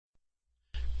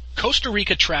Costa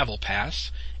Rica Travel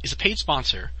Pass is a paid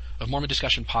sponsor of Mormon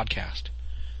Discussion Podcast.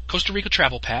 Costa Rica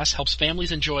Travel Pass helps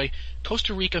families enjoy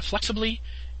Costa Rica flexibly,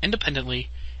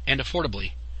 independently, and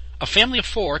affordably. A family of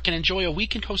 4 can enjoy a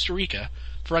week in Costa Rica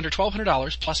for under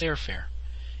 $1,200 plus airfare.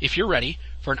 If you're ready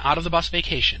for an out-of-the-bus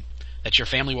vacation that your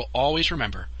family will always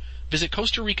remember, visit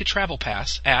Costa Rica Travel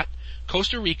Pass at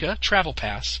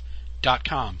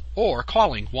CostaRicaTravelPass.com or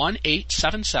calling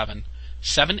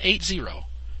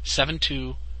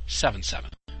 1-877-780-7277.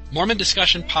 Mormon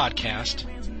Discussion Podcast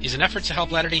is an effort to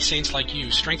help Latter-day Saints like you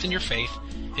strengthen your faith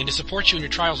and to support you in your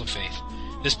trials of faith.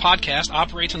 This podcast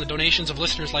operates on the donations of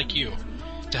listeners like you.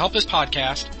 To help this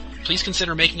podcast, please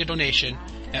consider making a donation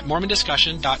at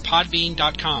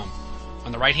mormondiscussion.podbean.com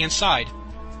on the right-hand side,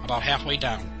 about halfway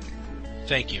down.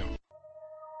 Thank you.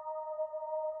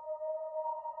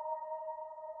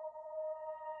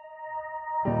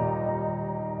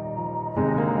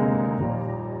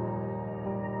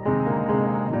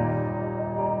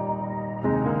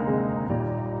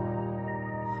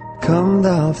 Come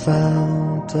thou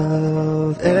fount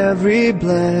of every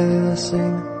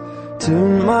blessing,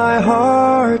 tune my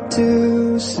heart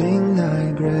to sing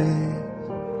thy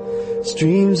grace.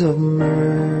 Streams of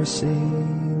mercy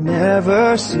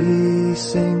never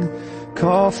ceasing,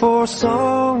 call for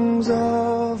songs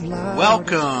of loud.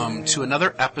 Welcome to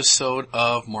another episode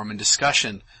of Mormon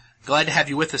Discussion. Glad to have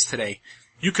you with us today.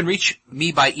 You can reach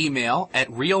me by email at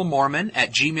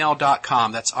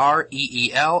realmormon@gmail.com. That's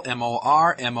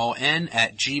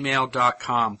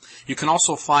REELMORMON@gmail.com. You can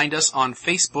also find us on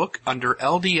Facebook under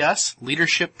LDS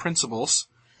Leadership Principles.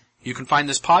 You can find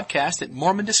this podcast at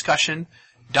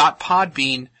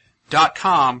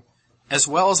mormondiscussion.podbean.com as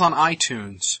well as on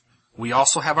iTunes. We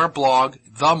also have our blog,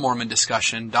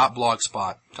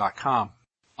 themormondiscussion.blogspot.com.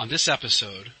 On this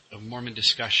episode of Mormon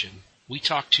Discussion, we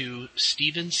talk to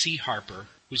Stephen C. Harper,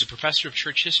 who's a professor of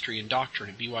church history and doctrine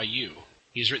at BYU.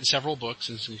 He has written several books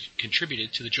and has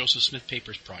contributed to the Joseph Smith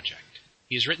Papers Project.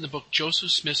 He has written the book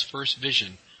Joseph Smith's First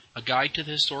Vision, A Guide to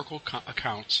the Historical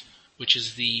Accounts, which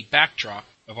is the backdrop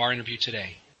of our interview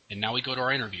today. And now we go to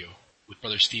our interview with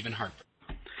Brother Stephen Harper.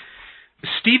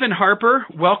 Stephen Harper,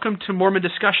 welcome to Mormon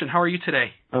Discussion. How are you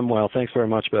today? I'm well. Thanks very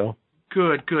much, Bill.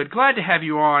 Good. Glad to have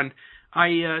you on.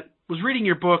 I was reading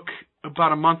your book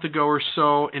about a month ago or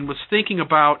so and was thinking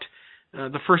about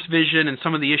the first vision and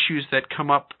some of the issues that come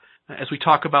up as we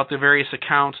talk about the various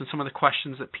accounts and some of the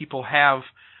questions that people have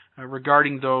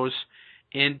regarding those,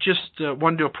 and just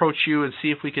wanted to approach you and see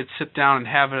if we could sit down and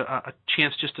have a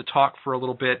chance just to talk for a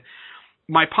little bit.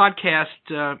 My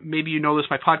podcast, maybe you know this,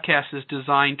 my podcast is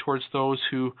designed towards those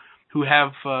who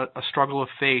have a struggle of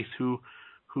faith, who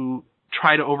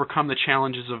try to overcome the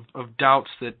challenges of doubts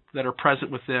that are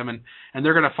present with them, and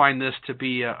they're going to find this to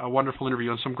be a wonderful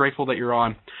interview, and so I'm grateful that you're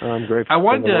on. I'm grateful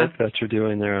for the work that you're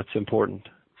doing there. It's important.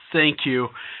 Thank you.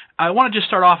 I want to just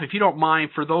start off, if you don't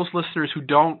mind, for those listeners who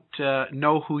don't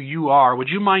know who you are, would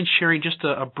you mind sharing just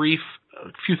a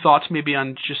few thoughts maybe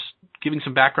on just giving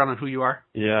some background on who you are?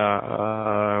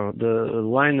 Yeah, the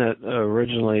line that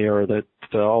originally, or that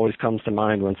always comes to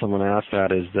mind when someone asks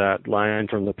that, is that line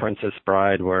from The Princess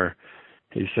Bride where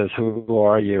he says, "Who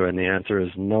are you?" And the answer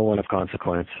is, "No one of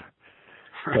consequence."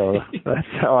 Right. So that's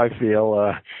how I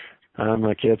feel. I'm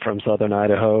a kid from southern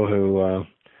Idaho who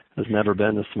has never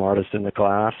been the smartest in the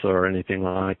class or anything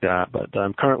like that, but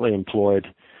I'm currently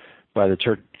employed by the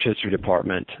Church History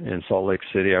Department in Salt Lake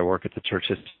City. I work at the Church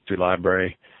History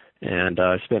Library, and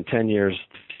I spent 10 years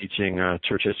teaching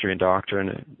church history and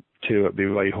doctrine, 2 at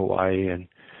BYU Hawaii, and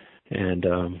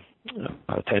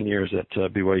 10 years at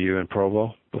BYU in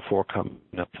Provo before coming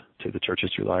up to the Church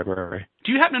History Library.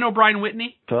 Do you happen to know Brian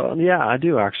Whitney? Yeah, I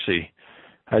do actually.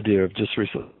 I do. I've just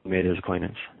recently made his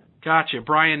acquaintance. Gotcha.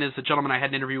 Brian is the gentleman I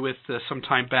had an interview with some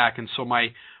time back, and so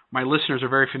my listeners are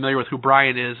very familiar with who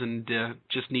Brian is, and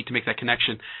just need to make that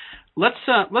connection. Let's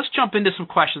jump into some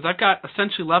questions. I've got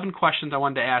essentially 11 questions I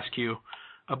wanted to ask you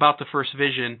about the first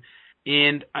vision.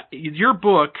 And your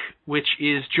book, which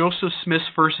is Joseph Smith's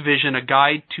First Vision, A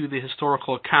Guide to the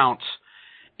Historical Accounts,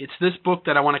 it's this book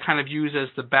that I want to kind of use as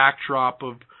the backdrop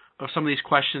of some of these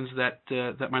questions that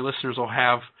my listeners will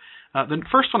have. The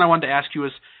first one I wanted to ask you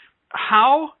is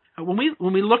how, when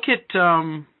we look at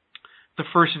the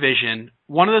first vision,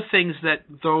 one of the things that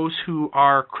those who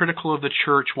are critical of the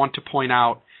church want to point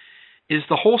out is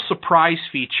the whole surprise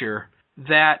feature,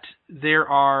 that there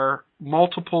are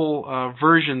multiple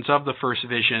versions of the first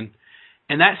vision,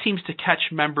 and that seems to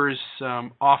catch members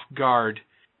off guard.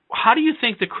 How do you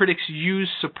think the critics use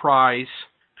surprise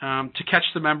to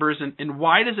catch the members, and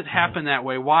why does it happen that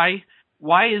way? Why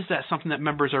Why is that something that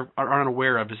members are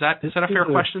unaware of? Is that a fair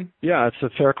question? Yeah, it's a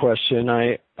fair question.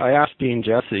 I asked Dean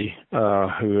Jesse,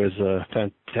 who is a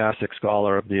fantastic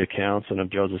scholar of the accounts and of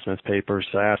Joseph Smith's papers.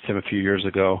 I asked him a few years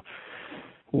ago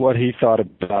what he thought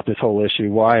about this whole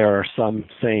issue. Why are some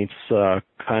saints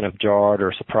kind of jarred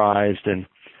or surprised and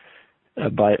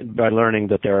by learning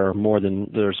that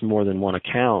there's more than one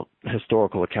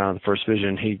historical account of the first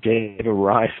vision? He gave a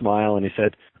wry smile and he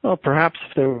said, "Well, perhaps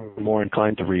they were more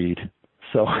inclined to read."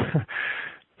 So,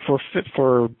 for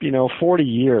 40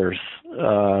 years,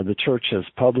 the church has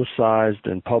publicized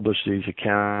and published these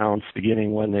accounts,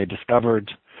 beginning when they discovered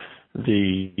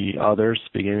the others,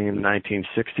 beginning in the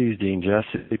 1960s. Dean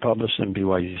Jesse published in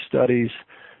BYU Studies.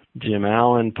 Jim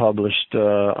Allen published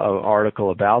an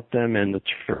article about them in the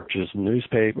church's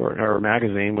newspaper or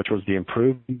magazine, which was the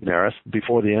Improved Era,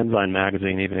 before the Ensign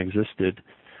magazine even existed.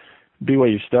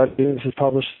 BYU Studies has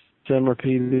published them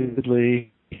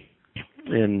repeatedly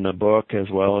in the book as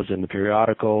well as in the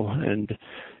periodical, and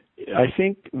I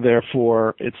think,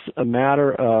 therefore, it's a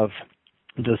matter of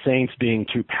the saints being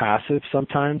too passive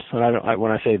sometimes. And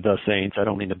when I say the saints, I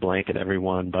don't mean to blanket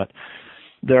everyone, but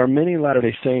there are many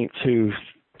Latter-day Saints who,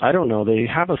 I don't know, they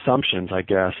have assumptions, I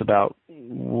guess, about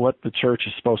what the church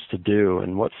is supposed to do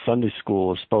and what Sunday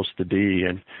school is supposed to be.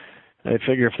 And I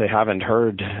figure if they haven't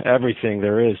heard everything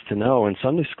there is to know in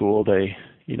Sunday school,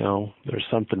 there's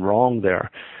something wrong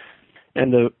there.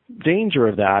 And the danger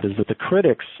of that is that the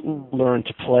critics learn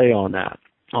to play on that,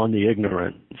 on the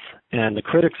ignorance. And the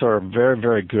critics are very,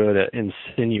 very good at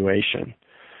insinuation.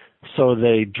 So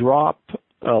they drop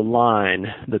a line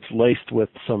that's laced with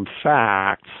some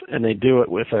facts, and they do it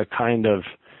with a kind of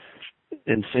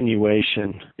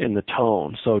insinuation in the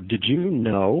tone. So did you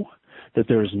know that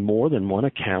there's more than one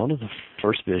account of the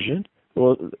first vision?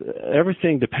 Well,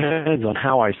 everything depends on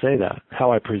how I say that,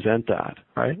 how I present that,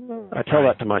 right? I tell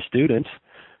that to my students,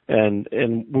 and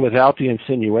without the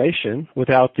insinuation,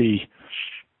 without the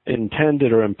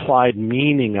intended or implied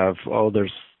meaning of,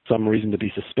 there's some reason to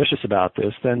be suspicious about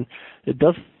this, then it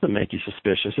doesn't make you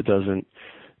suspicious. It doesn't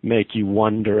make you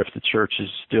wonder if the church is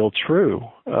still true.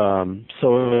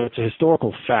 So it's a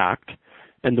historical fact,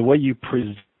 and the way you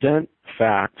present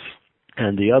facts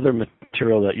and the other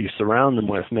material that you surround them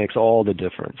with makes all the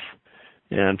difference.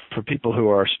 And for people who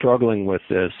are struggling with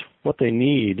this, what they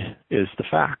need is the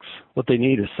facts. What they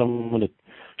need is someone to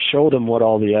show them what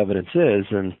all the evidence is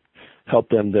and help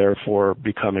them, therefore,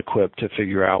 become equipped to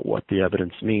figure out what the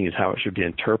evidence means, how it should be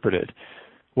interpreted.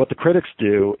 What the critics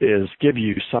do is give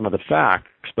you some of the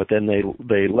facts, but then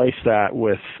they lace that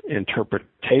with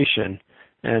interpretation.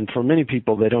 And for many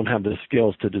people, they don't have the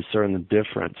skills to discern the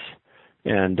difference.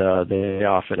 And they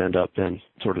often end up then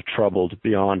sort of troubled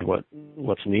beyond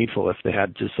what's needful if they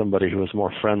had just somebody who was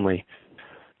more friendly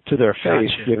to their faith,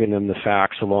 giving them the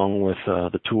facts along with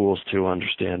the tools to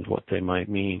understand what they might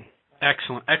mean.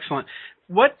 Excellent, excellent.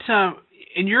 What,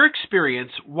 in your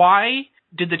experience, why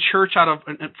did the church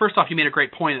first off, you made a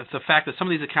great point, it's the fact that some of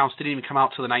these accounts didn't even come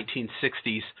out till the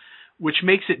 1960s, which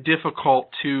makes it difficult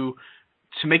to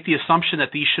make the assumption that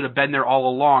these should have been there all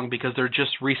along because they're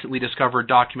just recently discovered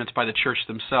documents by the church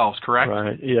themselves, correct?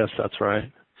 Right. Yes, that's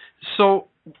right. So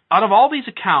out of all these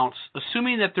accounts,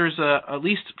 assuming that there's at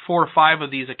least 4 or 5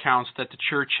 of these accounts that the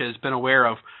church has been aware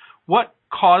of, what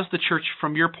caused the church,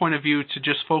 from your point of view, to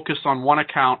just focus on one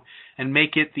account and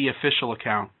make it the official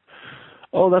account?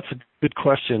 Oh, that's a good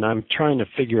question. I'm trying to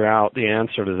figure out the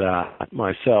answer to that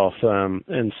myself.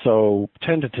 And so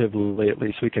tentatively, at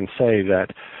least, we can say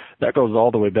that goes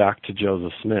all the way back to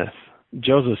Joseph Smith.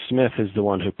 Joseph Smith is the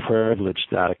one who privileged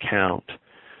that account.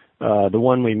 The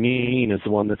one we mean is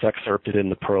the one that's excerpted in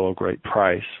the Pearl of Great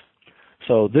Price.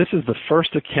 So this is the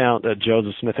first account that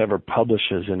Joseph Smith ever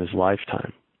publishes in his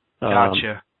lifetime.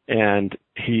 Gotcha. And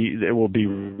it will be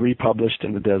republished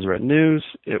in the Deseret News.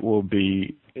 It will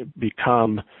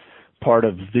become part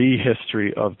of the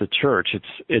history of the church.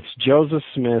 It's Joseph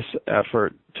Smith's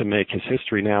effort to make his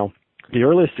history. Now, the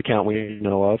earliest account we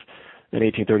know of, an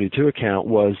 1832 account,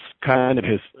 was kind of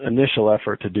his initial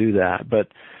effort to do that. But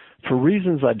for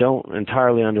reasons I don't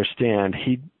entirely understand,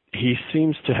 he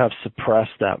seems to have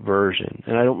suppressed that version.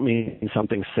 And I don't mean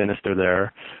something sinister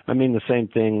there. I mean the same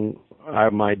thing I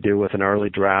might do with an early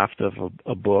draft of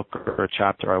a book or a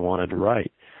chapter I wanted to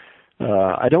write.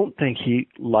 I don't think he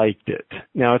liked it.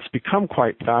 Now, it's become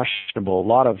quite fashionable. A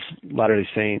lot of Latter-day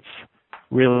Saints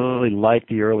really like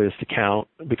the earliest account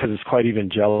because it's quite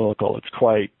evangelical. It's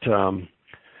quite,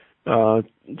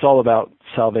 it's all about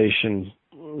salvation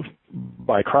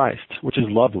by Christ, which is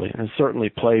lovely and certainly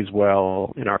plays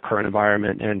well in our current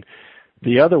environment. And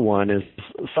The other one is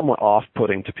somewhat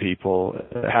off-putting to people.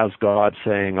 It has God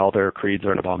saying all their creeds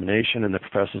are an abomination and the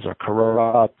professors are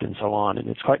corrupt and so on, and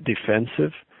it's quite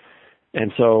defensive.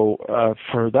 And so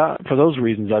for those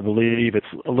reasons, I believe it's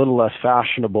a little less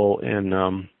fashionable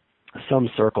in some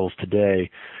circles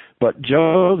today. But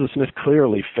Joseph Smith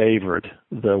clearly favored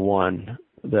the one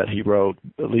that he wrote,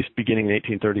 at least beginning in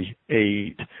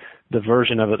 1838. The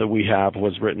version of it that we have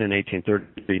was written in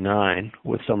 1839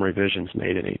 with some revisions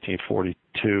made in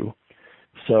 1842.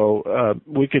 So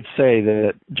we could say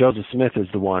that Joseph Smith is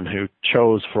the one who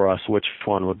chose for us which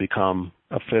one would become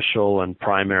official and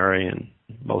primary and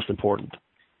most important.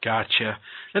 Gotcha.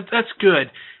 That's good,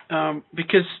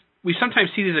 because we sometimes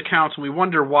see these accounts and we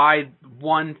wonder why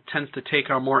one tends to take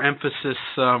on more emphasis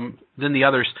than the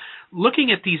others.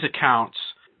 Looking at these accounts,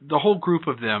 the whole group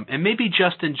of them, and maybe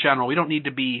just in general, we don't need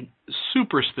to be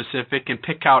super specific and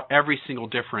pick out every single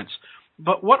difference,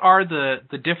 but what are the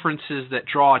differences that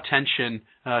draw attention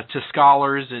to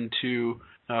scholars and to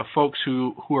folks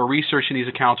who are researching these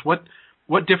accounts? What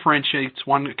differentiates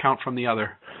one account from the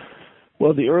other?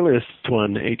 Well, the earliest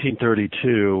one,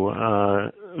 1832,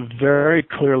 very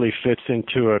clearly fits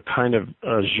into a kind of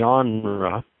a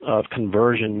genre of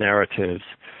conversion narratives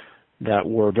that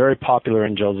were very popular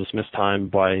in Joseph Smith's time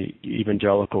by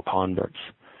evangelical converts.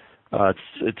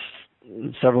 It's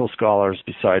several scholars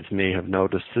besides me have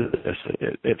noticed this.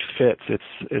 It fits.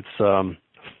 It's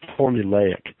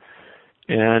formulaic.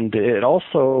 And it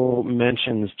also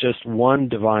mentions just one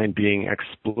divine being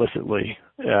explicitly.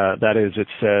 That is, it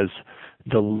says,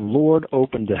 "The Lord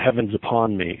opened the heavens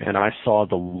upon me, and I saw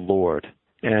the Lord."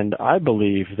 And I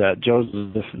believe that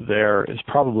Joseph there is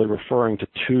probably referring to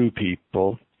two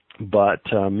people, but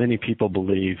many people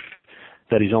believe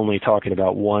that he's only talking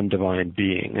about one divine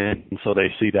being. And so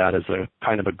they see that as a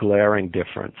kind of a glaring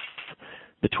difference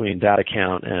between that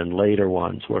account and later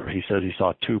ones where he says he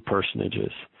saw two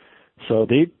personages. So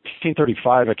the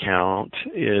 1835 account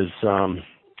is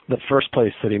the first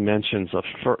place that he mentions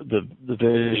the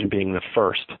vision being the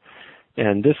first.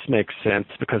 And this makes sense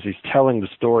because he's telling the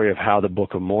story of how the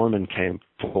Book of Mormon came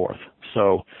forth.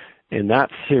 So in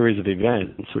that series of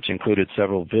events, which included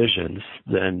several visions,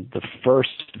 then the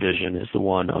first vision is the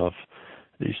one of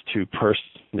these two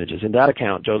personages. In that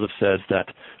account, Joseph says that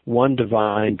one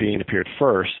divine being appeared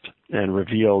first and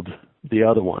revealed the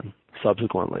other one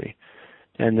subsequently.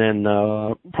 And then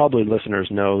probably listeners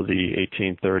know the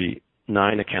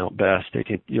 1839 account best.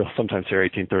 You'll sometimes hear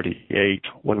 1838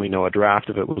 when we know a draft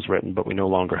of it was written, but we no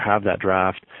longer have that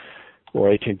draft, or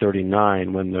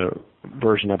 1839 when the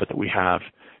version of it that we have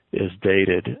is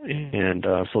dated. And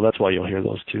so that's why you'll hear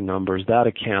those two numbers. That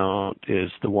account is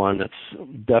the one that's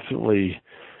definitely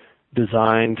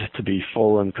designed to be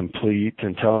full and complete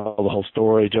and tell the whole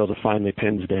story. Joseph finally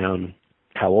pins down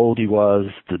how old he was,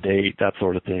 the date, that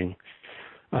sort of thing.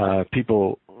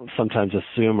 People sometimes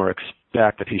assume or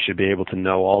expect that he should be able to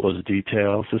know all those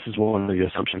details. This is one of the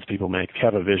assumptions people make. If you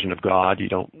have a vision of God, you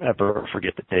don't ever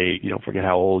forget the date, you don't forget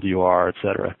how old you are,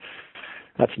 etc.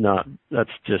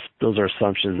 Those are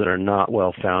assumptions that are not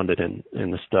well founded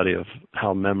in the study of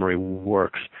how memory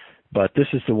works. But this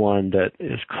is the one that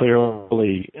is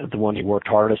clearly the one he worked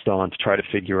hardest on to try to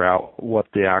figure out what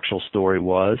the actual story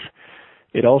was.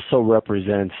 It also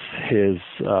represents his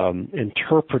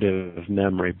interpretive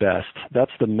memory best.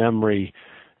 That's the memory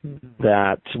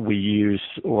that we use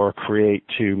or create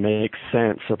to make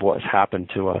sense of what's happened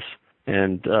to us.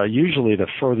 And usually the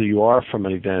further you are from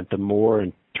an event, the more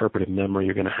interpretive memory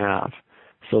you're going to have.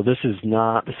 So this is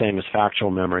not the same as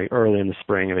factual memory. Early in the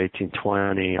spring of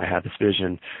 1820, I had this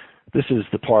vision. This is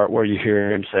the part where you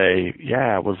hear him say,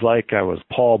 yeah, it was like I was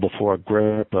Paul before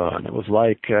Agrippa, and it was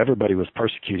like everybody was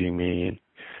persecuting me. And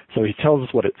so he tells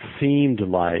us what it seemed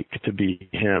like to be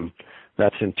him.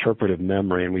 That's interpretive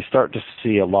memory, and we start to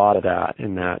see a lot of that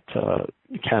in that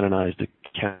canonized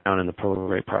account in the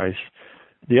Probate Price.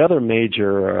 The other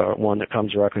major one that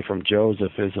comes directly from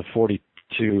Joseph is a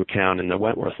 42 account in the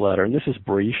Wentworth letter, and this is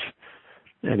brief,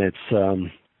 and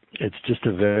it's just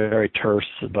a very terse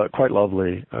but quite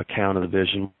lovely account of the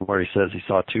vision where he says he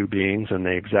saw two beings and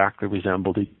they exactly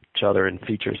resembled each other in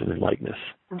features and in likeness.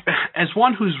 As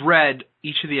one who's read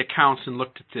each of the accounts and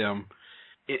looked at them,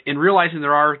 in realizing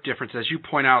there are differences, as you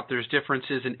point out, there's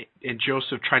differences in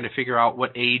Joseph trying to figure out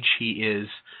what age he is.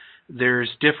 There's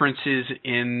differences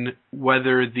in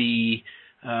whether the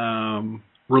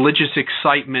religious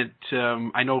excitement,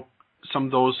 I know some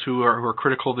of those who are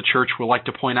critical of the church will like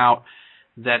to point out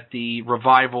that the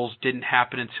revivals didn't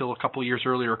happen until a couple of years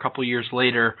earlier, a couple of years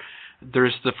later.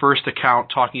 There's the first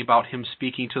account talking about him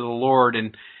speaking to the Lord,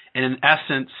 and in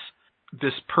essence,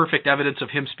 this perfect evidence of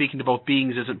him speaking to both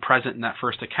beings isn't present in that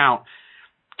first account.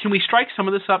 Can we strike some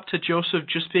of this up to Joseph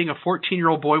just being a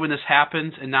 14-year-old boy when this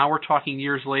happens, and now we're talking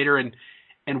years later, and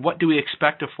what do we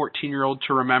expect a 14-year-old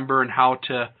to remember, and how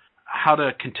to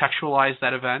contextualize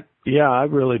that event? Yeah, I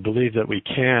really believe that we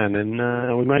can,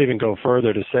 and we might even go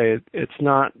further to say it's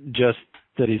not just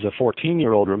that he's a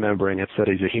 14-year-old remembering, it's that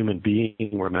he's a human being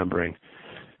remembering.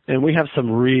 And we have some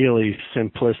really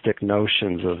simplistic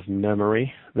notions of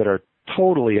memory that are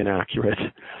totally inaccurate,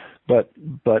 but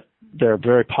they're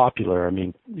very popular. I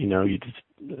mean,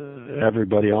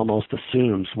 everybody almost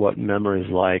assumes what memory is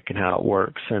like and how it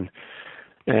works,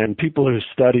 and people who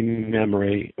study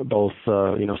memory, both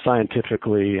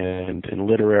scientifically and in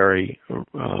literary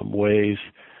ways,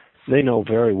 they know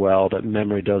very well that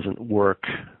memory doesn't work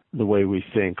the way we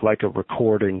think, like a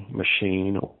recording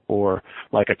machine or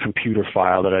like a computer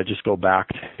file that I just go back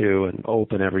to and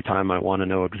open every time I want to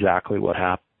know exactly what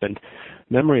happened.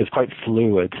 Memory is quite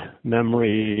fluid.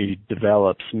 Memory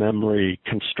develops, memory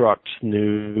constructs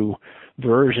new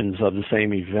versions of the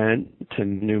same event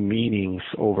and new meanings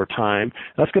over time.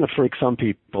 That's going to freak some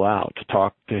people out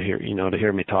to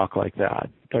hear me talk like that.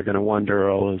 They're going to wonder,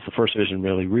 is the first vision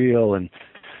really real, and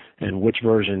which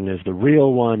version is the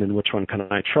real one, and which one can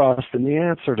I trust? And the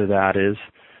answer to that is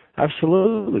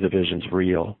absolutely the vision's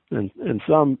real. And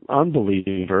some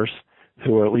unbelievers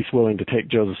who are at least willing to take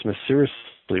Joseph Smith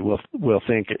seriously will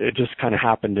think it just kind of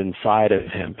happened inside of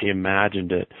him. He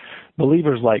imagined it.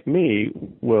 Believers like me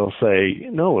will say,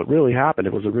 no, it really happened.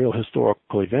 It was a real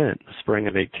historical event, the spring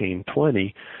of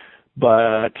 1820.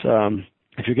 But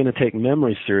if you're going to take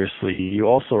memory seriously, you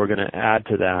also are going to add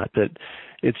to that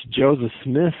it's Joseph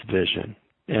Smith's vision.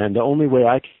 And the only way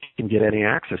I can get any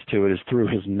access to it is through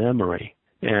his memory.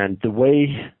 And the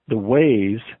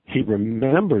ways he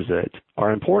remembers it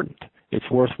are important. It's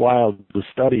worthwhile to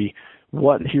study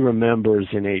what he remembers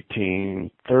in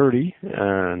 1830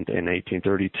 and in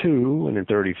 1832 and in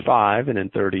 35 and in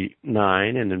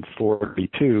 39 and in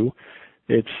 42.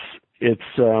 It's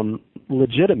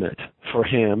legitimate for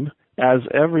him, as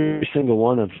every single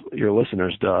one of your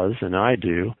listeners does, and I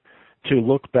do, to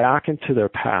look back into their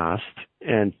past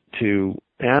and to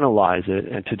analyze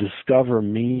it and to discover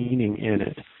meaning in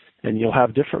it. And you'll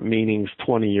have different meanings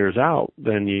 20 years out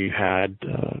than you had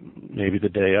maybe the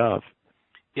day of.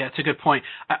 Yeah, it's a good point.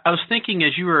 I was thinking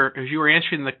as you were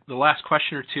answering the last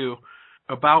question or two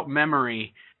about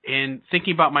memory, and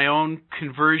thinking about my own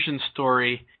conversion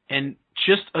story, and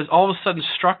just all of a sudden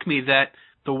struck me that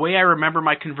the way I remember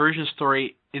my conversion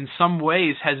story in some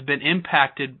ways has been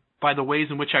impacted by the ways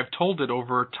in which I've told it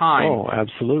over time. Oh,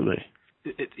 absolutely.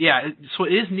 So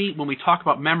it is neat when we talk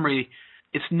about memory.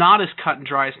 It's not as cut and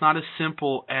dry. It's not as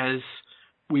simple as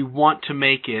we want to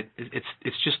make it.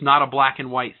 It's just not a black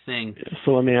and white thing.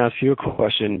 So let me ask you a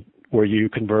question. Were you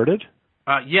converted?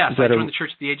 Yes, I joined the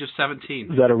church at the age of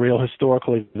 17. Is that a real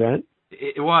historical event?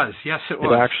 It was. Yes, it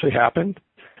was. It actually happened?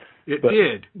 It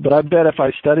did. But I bet if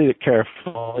I studied it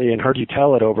carefully and heard you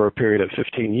tell it over a period of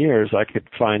 15 years, I could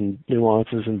find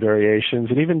nuances and variations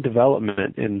and even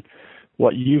development in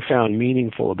what you found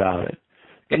meaningful about it.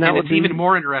 And it's even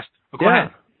more interesting. Go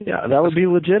ahead. Yeah, that would be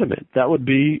legitimate. That would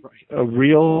be a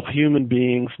real human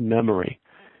being's memory.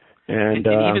 And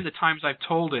even the times I've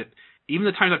told it,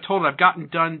 I've gotten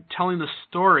done telling the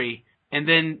story, and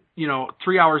then,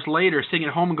 3 hours later, sitting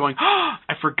at home and going, oh,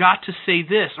 I forgot to say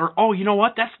this, or, oh, you know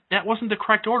what, that wasn't the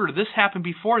correct order. This happened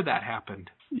before that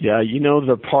happened. Yeah,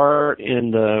 the part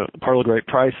in the Parlour Great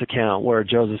Price account where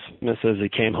Joseph Smith says he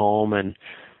came home and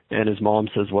his mom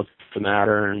says, what's the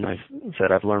matter? And I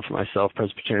said, I've learned for myself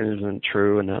Presbyterianism isn't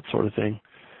true and that sort of thing.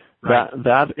 Right.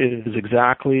 That is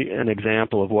exactly an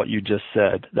example of what you just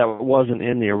said. That wasn't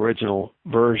in the original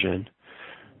version.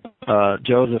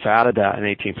 Joseph added that in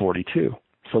 1842.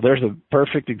 So there's a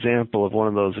perfect example of one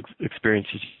of those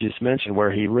experiences you just mentioned,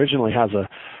 where he originally has a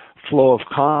flow of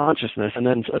consciousness, and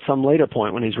then at some later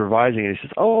point when he's revising it, he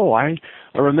says, oh, I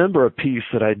remember a piece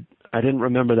that I didn't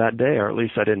remember that day, or at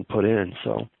least I didn't put in.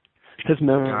 So his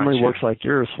memory works like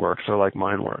yours works, or like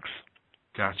mine works.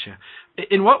 Gotcha.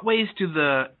 In what ways do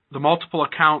the multiple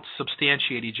accounts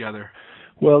substantiate each other?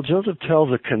 Well, Joseph tells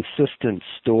a consistent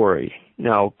story.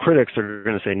 Now, critics are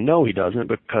going to say, no, he doesn't,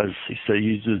 because he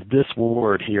uses this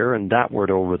word here and that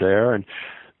word over there,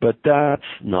 but that's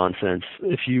nonsense.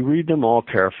 If you read them all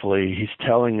carefully, he's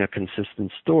telling a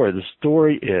consistent story. The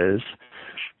story is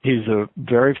he's a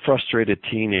very frustrated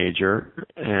teenager,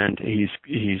 and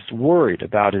he's worried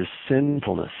about his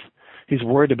sinfulness. He's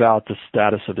worried about the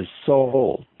status of his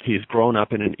soul. He's grown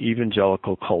up in an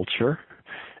evangelical culture,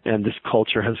 and this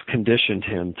culture has conditioned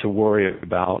him to worry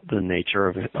about the nature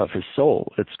of his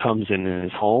soul. It comes in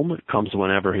his home. It comes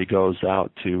whenever he goes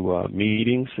out to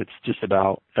meetings. It's just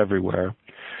about everywhere.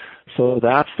 So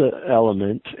that's the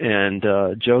element, and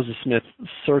Joseph Smith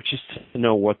searches to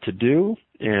know what to do,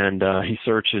 and he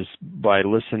searches by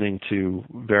listening to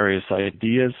various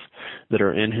ideas that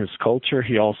are in his culture.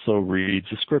 He also reads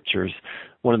the scriptures.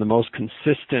 One of the most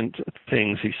consistent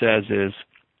things he says is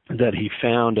that he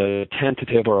found a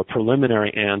tentative or a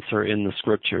preliminary answer in the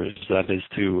scriptures, that is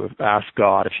to ask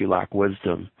God if you lack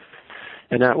wisdom.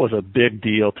 And that was a big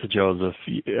deal to Joseph.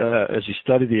 As you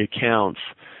study the accounts,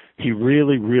 he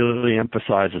really, really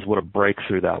emphasizes what a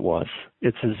breakthrough that was.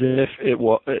 It's as if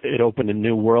it opened a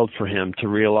new world for him to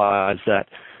realize that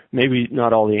maybe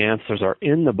not all the answers are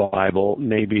in the Bible.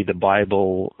 Maybe the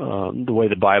Bible, the way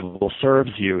the Bible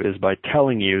serves you is by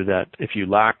telling you that if you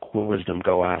lack wisdom,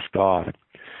 go ask God.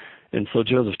 And so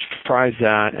Joseph tries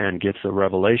that and gets a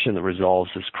revelation that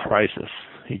resolves his crisis.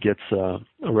 He gets a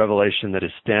revelation that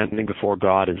his standing before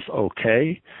God is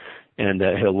okay, and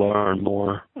that he'll learn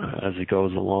more as he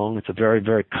goes along. It's a very,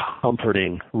 very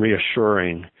comforting,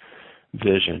 reassuring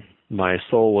vision. My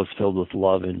soul was filled with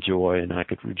love and joy, and I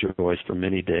could rejoice for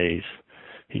many days,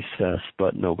 he says,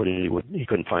 but he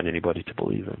couldn't find anybody to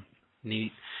believe him.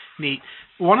 Neat.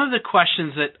 One of the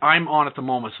questions that I'm on at the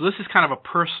moment, so this is kind of a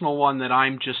personal one that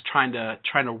I'm just trying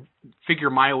to figure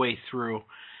my way through,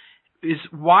 is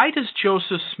why does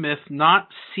Joseph Smith not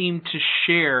seem to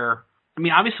share? I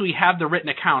mean, obviously we have the written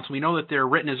accounts. We know that they're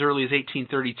written as early as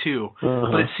 1832,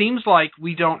 but it seems like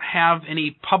we don't have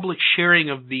any public sharing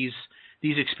of these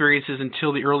experiences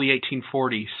until the early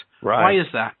 1840s. Right. Why is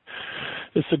that?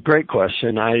 It's a great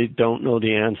question. I don't know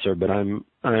the answer, but I'm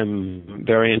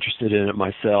very interested in it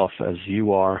myself, as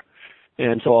you are.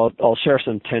 And so I'll share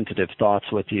some tentative thoughts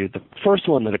with you. The first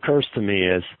one that occurs to me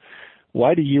is,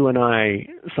 why do you and I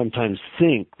sometimes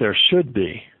think there should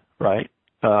be, right?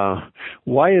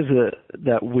 Why is it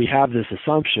that we have this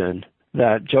assumption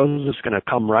that Joseph's going to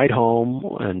come right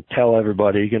home and tell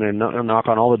everybody, going to knock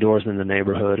on all the doors in the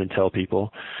neighborhood and tell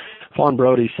people? Fawn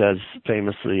Brodie says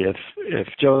famously, if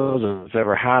Joseph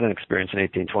ever had an experience in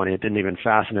 1820, it didn't even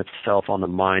fasten itself on the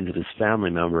minds of his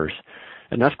family members.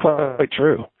 And that's quite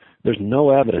true. There's no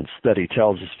evidence that he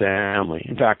tells his family.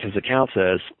 In fact, his account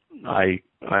says, I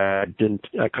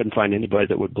couldn't find anybody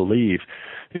that would believe.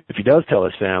 If he does tell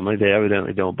his family, they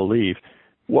evidently don't believe.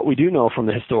 What we do know from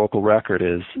the historical record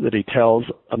is that he tells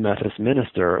a Methodist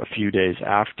minister a few days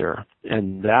after,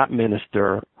 and that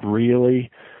minister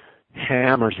really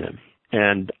hammers him.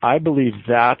 And I believe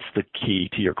that's the key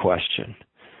to your question.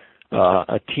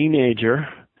 A teenager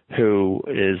who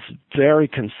is very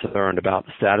concerned about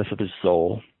the status of his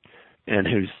soul and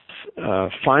who's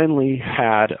finally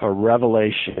had a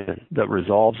revelation that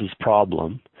resolves his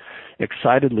problem,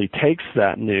 excitedly takes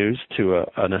that news to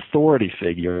an authority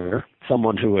figure,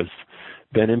 someone who has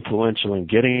been influential in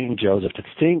getting Joseph to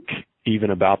think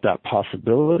even about that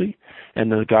possibility,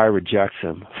 and the guy rejects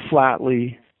him,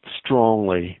 flatly,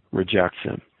 strongly rejects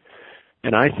him.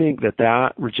 And I think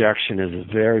that rejection is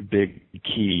a very big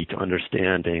key to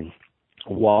understanding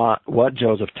what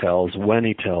Joseph tells, when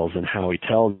he tells, and how he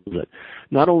tells it.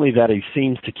 Not only that he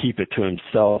seems to keep it to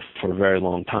himself for a very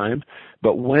long time,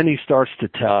 but when he starts to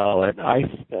tell it,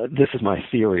 this is my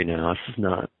theory now.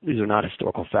 These are not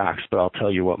historical facts, but I'll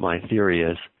tell you what my theory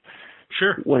is.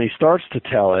 Sure. When he starts to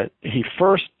tell it, he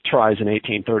first tries in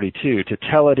 1832 to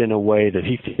tell it in a way that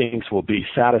he thinks will be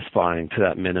satisfying to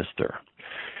that minister.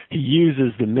 He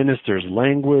uses the minister's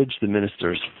language, the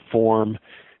minister's form.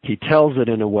 He tells it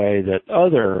in a way that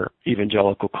other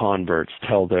evangelical converts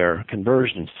tell their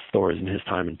conversion stories in his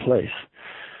time and place.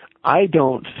 I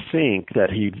don't think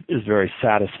that he is very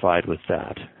satisfied with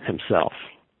that himself.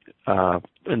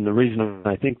 And the reason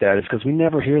I think that is because we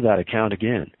never hear that account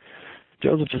again.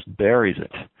 Joseph just buries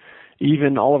it.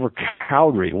 Even Oliver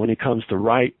Cowdery, when he comes to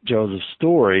write Joseph's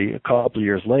story a couple of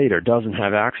years later, doesn't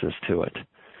have access to it.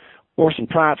 Orson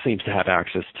Pratt seems to have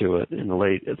access to it in the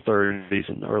late 30s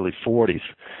and early 40s,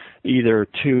 either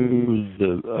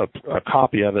to a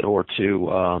copy of it or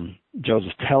to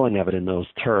Joseph's telling of it in those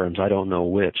terms. I don't know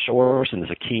which. Orson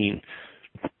is a keen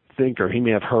thinker. He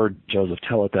may have heard Joseph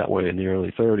tell it that way in the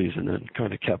early 30s and then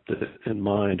kind of kept it in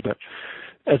mind. But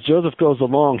as Joseph goes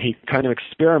along, he kind of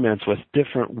experiments with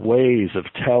different ways of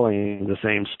telling the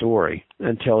same story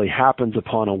until he happens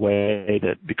upon a way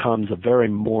that becomes a very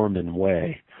Mormon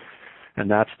way. And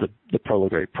that's the Pearl of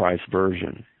Great Price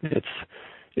version.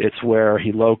 It's where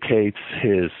he locates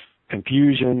his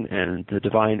confusion and the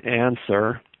divine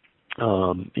answer,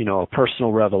 a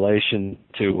personal revelation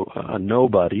to a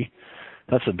nobody.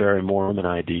 That's a very Mormon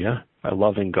idea, a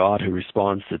loving God who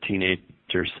responds to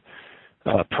teenagers'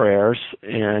 prayers.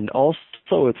 And also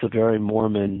it's a very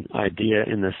Mormon idea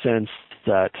in the sense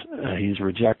that he's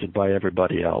rejected by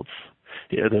everybody else.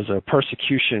 there's a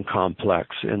persecution complex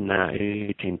in that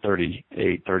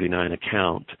 1838-39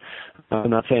 account. I'm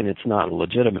not saying it's not a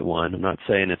legitimate one. I'm not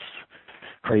saying it's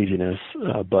craziness,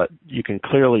 but you can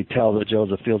clearly tell that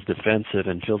Joseph feels defensive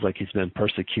and feels like he's been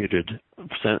persecuted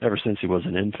ever since he was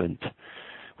an infant,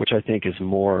 which I think is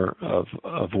more of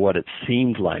what it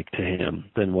seemed like to him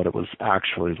than what it was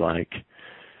actually like.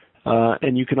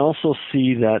 And you can also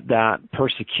see that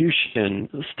persecution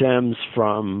stems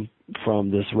from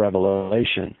this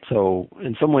revelation. So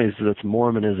in some ways, that's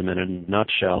Mormonism in a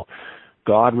nutshell.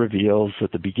 God reveals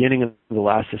at the beginning of the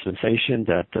last dispensation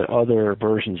that the other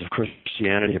versions of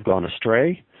Christianity have gone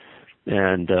astray,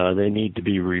 and they need to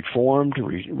be reformed,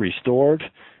 restored.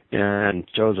 And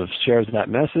Joseph shares that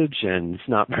message, and it's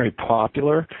not very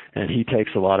popular, and he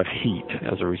takes a lot of heat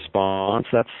as a response.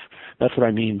 That's what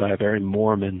I mean by a very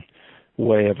Mormon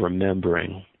way of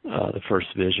remembering the first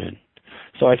vision.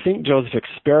 So I think Joseph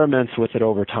experiments with it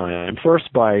over time,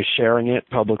 first by sharing it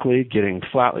publicly, getting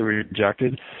flatly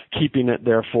rejected, keeping it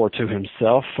therefore to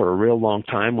himself for a real long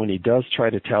time. When he does try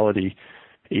to tell it,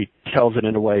 he tells it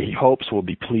in a way he hopes will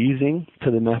be pleasing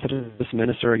to the Methodist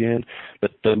minister again.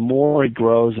 But the more he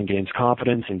grows and gains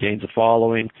confidence and gains a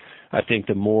following, I think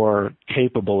the more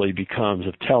capable he becomes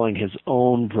of telling his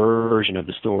own version of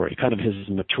the story, kind of his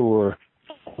mature,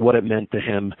 what it meant to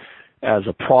him as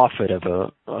a prophet of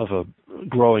a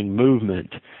growing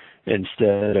movement,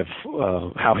 instead of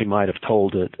how he might have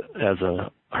told it as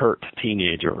a hurt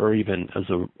teenager, or even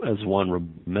as one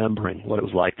remembering what it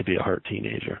was like to be a hurt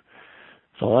teenager.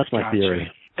 So that's my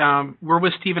theory. We're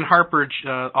with Stephen Harper,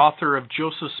 author of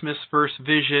Joseph Smith's First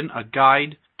Vision, A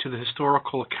Guide to the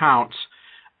Historical Accounts.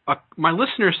 My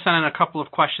listeners sent in a couple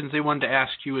of questions they wanted to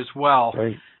ask you as well.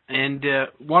 Right. And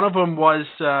one of them was,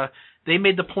 they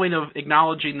made the point of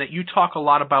acknowledging that you talk a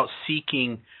lot about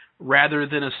seeking rather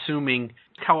than assuming,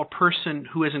 how a person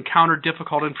who has encountered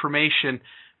difficult information,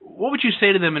 what would you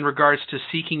say to them in regards to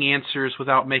seeking answers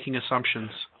without making assumptions?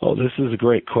 Oh, this is a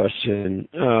great question.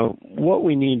 What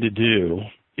we need to do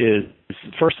is,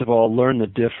 first of all, learn the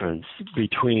difference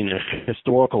between a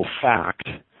historical fact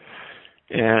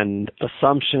and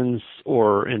assumptions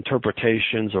or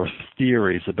interpretations or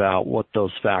theories about what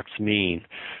those facts mean.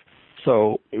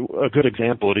 So a good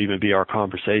example would even be our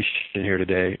conversation here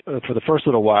today. For the first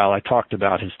little while, I talked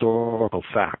about historical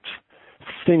facts,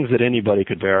 things that anybody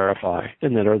could verify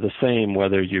and that are the same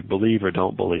whether you believe or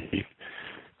don't believe.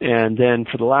 And then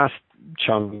for the last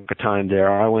chunk of time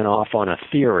there, I went off on a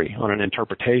theory, on an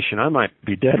interpretation. I might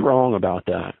be dead wrong about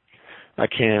that. I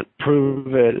can't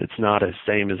prove it. It's not the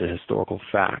same as a historical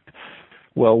fact.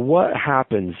 Well, what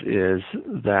happens is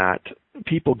that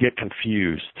people get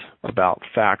confused about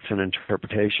facts and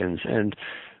interpretations, and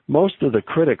most of the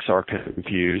critics are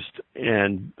confused,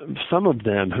 and some of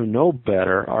them who know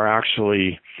better are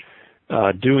actually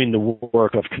doing the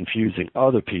work of confusing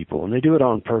other people, and they do it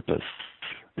on purpose.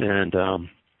 And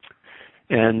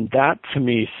that to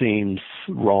me seems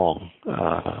wrong.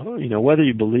 Whether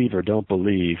you believe or don't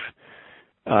believe,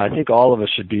 I think all of us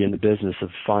should be in the business of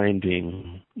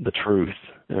finding the truth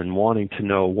and wanting to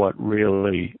know what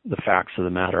really the facts of the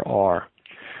matter are.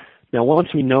 Now, once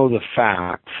we know the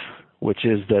facts, which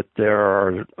is that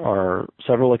there are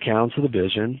several accounts of the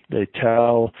vision, they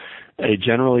tell a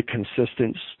generally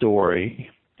consistent story,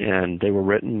 and they were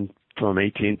written from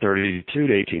 1832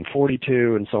 to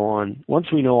 1842 and so on. Once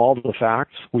we know all the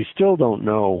facts, we still don't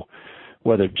know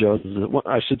whether Joseph,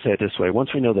 I should say it this way,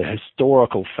 once we know the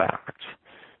historical facts,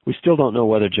 we still don't know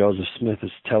whether Joseph Smith is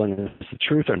telling us the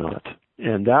truth or not.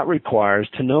 And that requires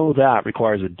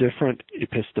a different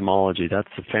epistemology. That's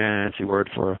a fancy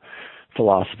word for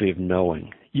philosophy of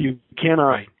knowing. You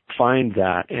cannot find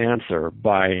that answer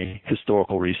by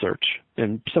historical research.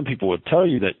 And some people would tell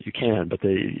you that you can, but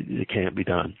it can't be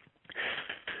done.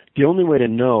 The only way to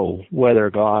know whether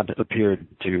God appeared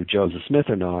to Joseph Smith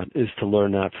or not is to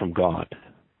learn that from God.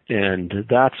 And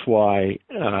that's why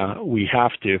we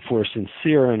have to, if we're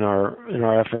sincere in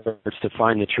our efforts to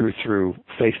find the truth through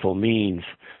faithful means,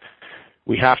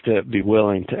 we have to be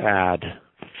willing to add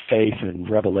faith and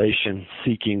revelation,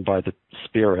 seeking by the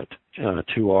Spirit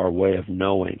to our way of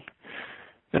knowing.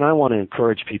 And I want to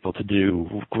encourage people to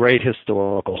do great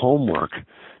historical homework,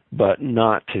 but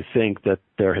not to think that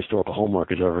their historical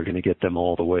homework is ever going to get them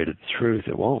all the way to the truth.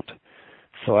 It won't.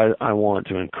 So I want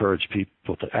to encourage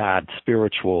people to add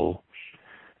spiritual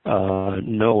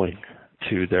knowing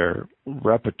to their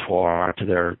repertoire, to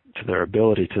their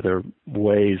ability, to their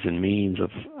ways and means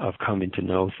of coming to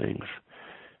know things.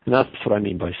 And that's what I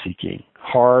mean by seeking.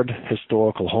 Hard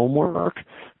historical homework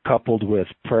coupled with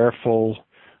prayerful,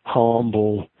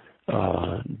 humble,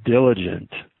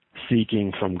 diligent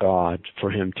seeking from God for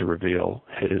him to reveal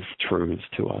his truths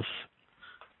to us.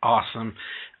 Awesome.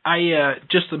 I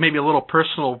just maybe a little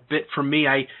personal bit from me.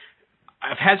 I've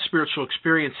had spiritual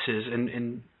experiences,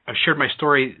 and I've shared my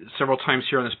story several times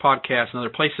here on this podcast and other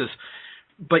places.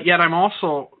 But yet I'm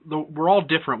also, we're all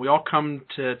different. We all come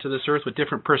to this earth with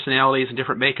different personalities and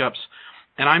different makeups.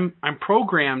 And I'm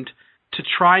programmed to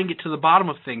try and get to the bottom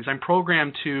of things. I'm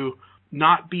programmed to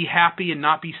not be happy and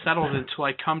not be settled until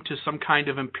I come to some kind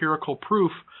of empirical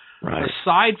proof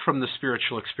aside from the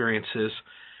spiritual experiences.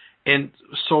 And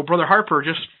so, Brother Harper,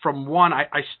 just from one,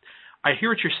 I hear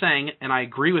what you're saying, and I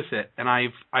agree with it, and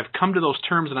I've come to those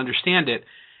terms and understand it.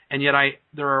 And yet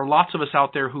there are lots of us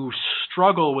out there who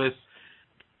struggle with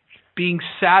being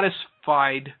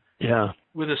satisfied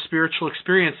with a spiritual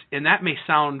experience, and that may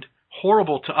sound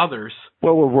horrible to others.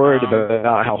 Well, we're worried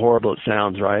about how horrible it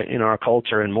sounds, right? In our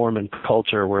culture, in Mormon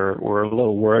culture, we're a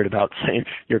little worried about saying,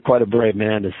 you're quite a brave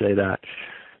man to say that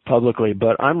publicly,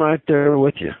 but I'm right there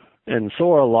with you. And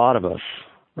so are a lot of us,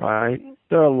 right?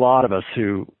 There are a lot of us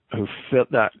who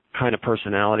fit that kind of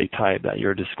personality type that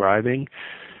you're describing,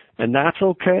 and that's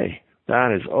okay.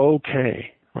 That is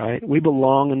okay, right? We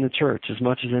belong in the church as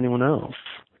much as anyone else.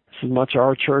 It's as much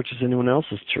our church as anyone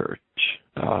else's church.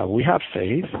 We have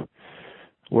faith.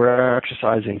 We're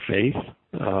exercising faith.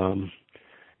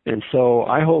 And so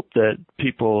I hope that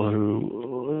people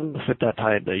who fit that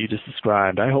type that you just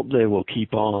described, I hope they will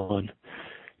keep on.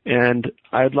 And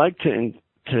I'd like to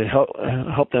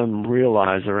help them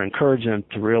realize, or encourage them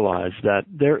to realize, that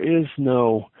there is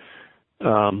no,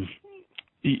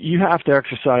 you have to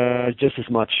exercise just as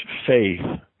much faith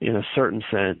in a certain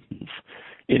sense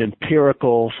in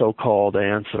empirical so-called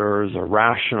answers or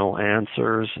rational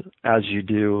answers as you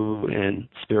do in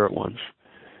spirit ones.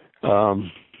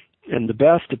 And the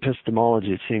best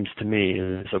epistemology, it seems to me,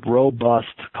 is a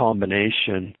robust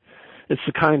combination. It's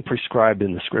the kind prescribed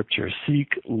in the Scriptures: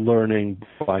 seek learning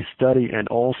by study and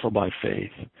also by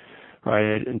faith.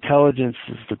 Right? Intelligence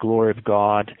is the glory of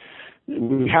God.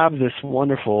 We have this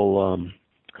wonderful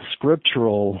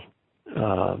scriptural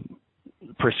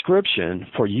prescription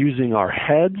for using our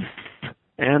heads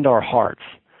and our hearts.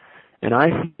 And I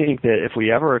think that if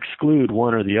we ever exclude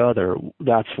one or the other,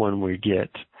 that's when we get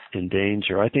in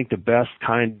danger. I think the best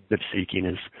kind of seeking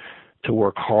is to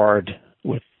work hard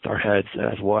with our heads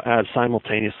as well as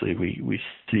simultaneously we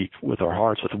seek with our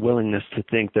hearts, with a willingness to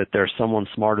think that there's someone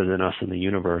smarter than us in the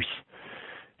universe,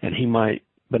 and he might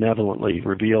benevolently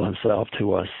reveal himself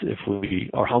to us if we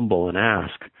are humble and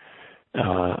ask.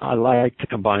 I like to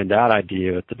combine that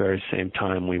idea at the very same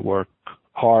time we work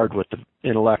hard with the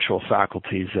intellectual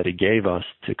faculties that he gave us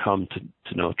to come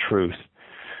to know truth.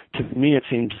 To me, it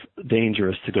seems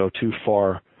dangerous to go too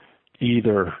far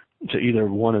either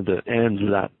one of the ends of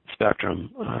that spectrum.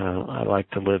 I like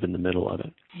to live in the middle of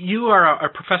it. You are a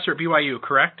professor at BYU,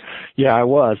 correct? Yeah, I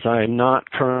was. I'm not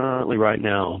currently right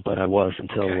now, but I was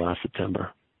until last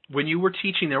September. When you were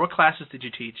teaching there, what classes did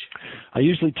you teach? I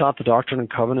usually taught the Doctrine and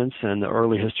Covenants and the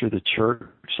early history of the church.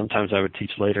 Sometimes I would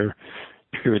teach later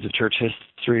periods of church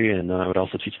history, and I would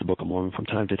also teach the Book of Mormon from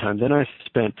time to time. Then I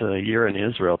spent a year in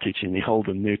Israel teaching the Old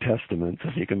and New Testaments,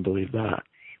 if you can believe that.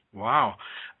 Wow.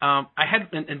 I had,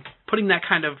 and putting that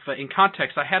kind of in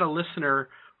context, I had a listener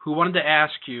who wanted to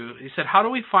ask you, he said, how do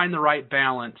we find the right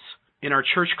balance in our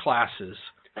church classes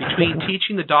between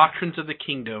teaching the doctrines of the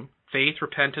kingdom, faith,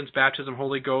 repentance, baptism,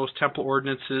 Holy Ghost, temple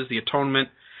ordinances, the atonement,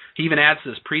 he even adds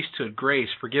this, priesthood, grace,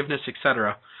 forgiveness,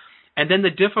 etc., and then the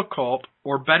difficult,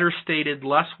 or better stated,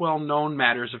 less well-known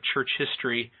matters of church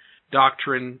history,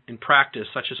 doctrine, and practice,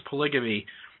 such as polygamy,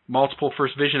 multiple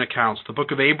first vision accounts, the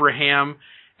Book of Abraham,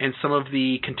 and some of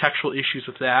the contextual issues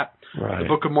with that, the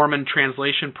Book of Mormon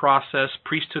translation process,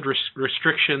 priesthood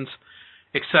restrictions,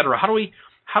 etc. How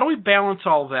do we balance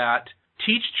all that,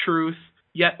 teach truth,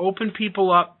 yet open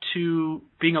people up to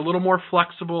being a little more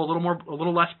flexible, a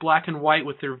little less black and white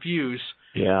with their views,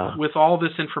 with all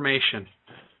this information?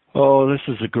 Oh, this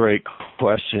is a great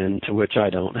question to which I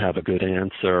don't have a good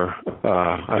answer.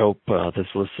 I hope this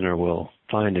listener will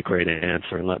find a great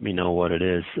answer and let me know what it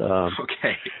is.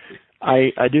 Okay.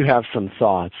 I do have some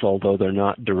thoughts, although they're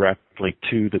not directly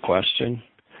to the question.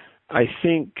 I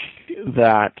think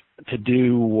that to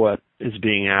do what is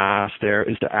being asked there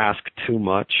is to ask too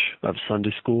much of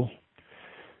Sunday school.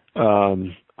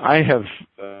 I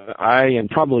and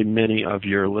probably many of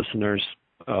your listeners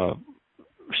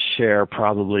share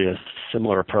probably a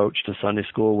similar approach to Sunday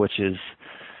school, which is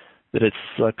that it's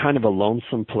kind of a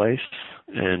lonesome place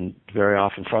and very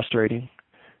often frustrating.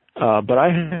 But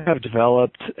I have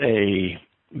developed a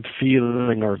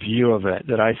feeling or view of it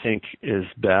that I think is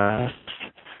best.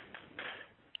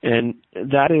 And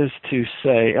that is to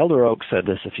say, Elder Oak said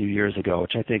this a few years ago,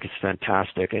 which I think is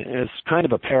fantastic. And it's kind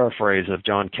of a paraphrase of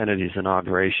John Kennedy's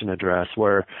inauguration address,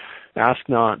 where ask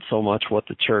not so much what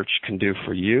the church can do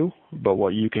for you, but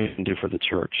what you can do for the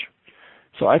church.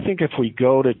 So I think if we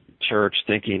go to church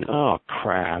thinking, oh,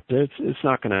 crap, it's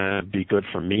not going to be good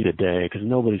for me today because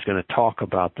nobody's going to talk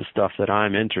about the stuff that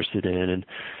I'm interested in, and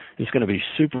it's going to be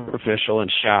superficial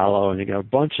and shallow, and you got a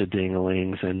bunch of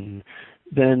ding-a-lings, and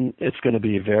then it's going to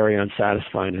be a very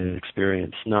unsatisfying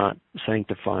experience, not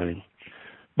sanctifying.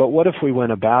 But what if we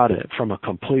went about it from a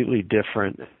completely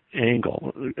different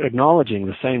angle, acknowledging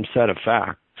the same set of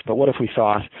facts? But what if we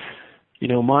thought,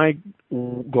 my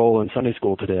goal in Sunday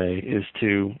school today is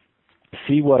to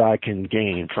see what I can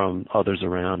gain from others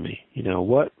around me.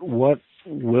 What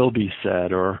will be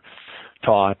said or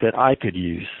taught that I could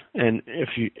use. And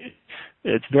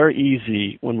it's very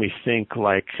easy when we think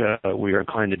like we are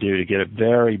inclined to do to get a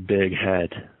very big head,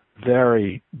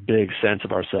 very big sense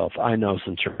of ourselves. I know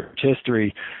some church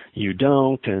history, you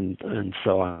don't, and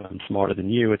so I'm smarter than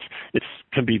you. It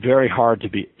can be very hard to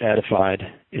be edified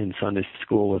in Sunday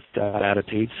school with that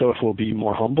attitude. So if we'll be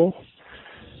more humble,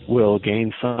 we'll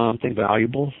gain something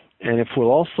valuable. And if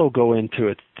we'll also go into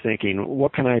it thinking,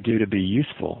 what can I do to be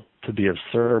useful, to be of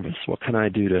service? What can I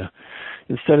do to,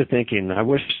 instead of thinking, I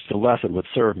wish the lesson would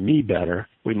serve me better,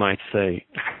 we might say,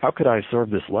 how could I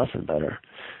serve this lesson better?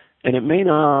 And it may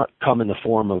not come in the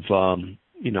form of,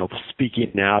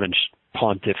 speaking out and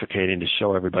pontificating to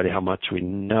show everybody how much we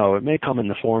know. It may come in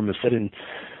the form of sitting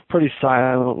pretty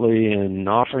silently and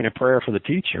offering a prayer for the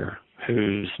teacher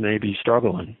who's maybe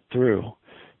struggling through.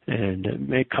 And it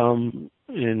may come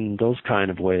in those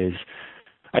kind of ways.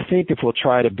 I think if we'll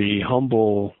try to be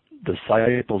humble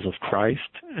disciples of Christ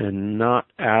and not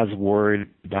as worried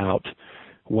about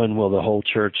when will the whole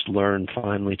church learn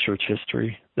finally church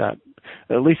history, that,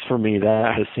 at least for me,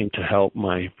 that has seemed to help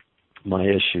my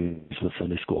issues with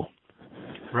Sunday school.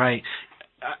 Right.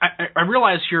 I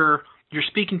realize you're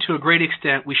speaking to a great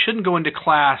extent. We shouldn't go into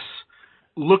class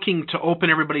looking to open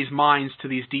everybody's minds to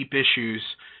these deep issues.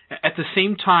 At the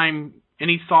same time,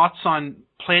 any thoughts on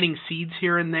planting seeds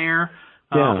here and there?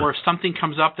 Or if something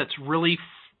comes up that's really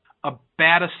a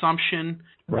bad assumption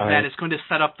that is going to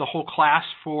set up the whole class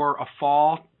for a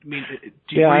fall? I mean,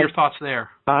 what are your thoughts there?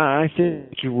 I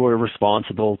think we're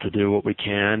responsible to do what we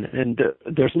can, and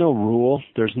there's no rule.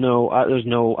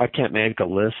 I can't make a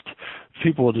list.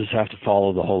 People will just have to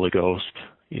follow the Holy Ghost.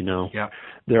 Yeah.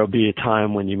 There'll be a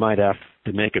time when you might have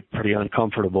to make a pretty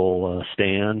uncomfortable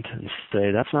stand and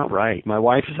say, that's not right. My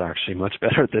wife is actually much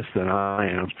better at this than I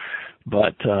am.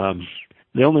 But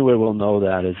the only way we'll know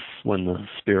that is when the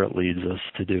Spirit leads us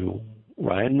to do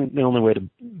right. And the only way to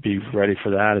be ready for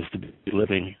that is to be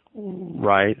living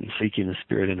right and seeking the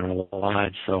Spirit in our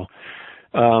lives. So,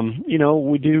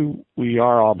 we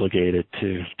are obligated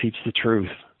to teach the truth.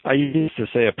 I used to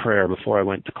say a prayer before I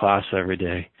went to class every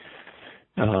day.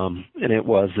 And it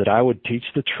was that I would teach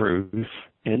the truth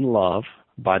in love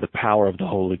by the power of the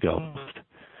Holy Ghost.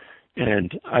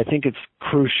 And I think it's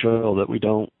crucial that we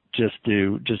don't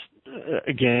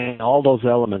again, all those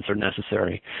elements are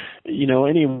necessary.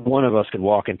 Any one of us could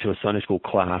walk into a Sunday school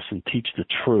class and teach the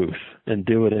truth and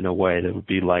do it in a way that would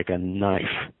be like a knife,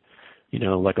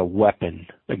 like a weapon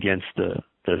against the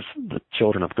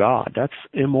children of God. That's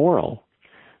immoral.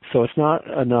 So it's not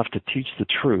enough to teach the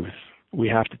truth. We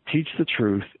have to teach the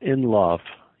truth in love,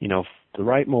 the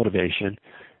right motivation,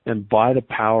 and by the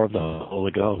power of the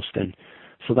Holy Ghost. And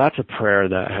so that's a prayer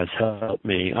that has helped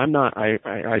me.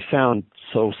 I sound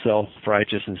so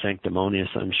self-righteous and sanctimonious,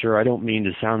 I'm sure. I don't mean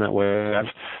to sound that way.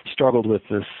 I've struggled with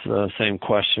this same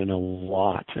question a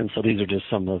lot. And so these are just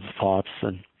some of the thoughts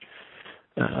and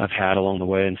I've had along the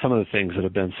way and some of the things that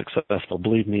have been successful.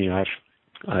 Believe me,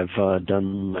 I've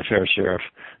done my fair share of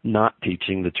not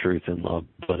teaching the truth in love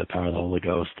by the power of the Holy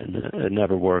Ghost, and it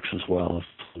never works as well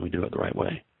as we do it the right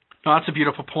way. No, that's a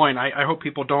beautiful point. I hope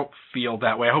people don't feel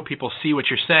that way. I hope people see what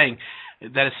you're saying,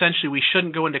 that essentially we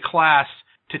shouldn't go into class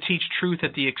to teach truth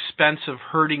at the expense of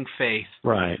hurting faith,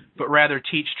 right? But rather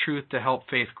teach truth to help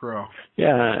faith grow.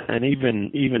 Yeah, and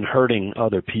even hurting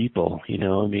other people,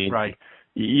 Right.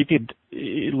 You could,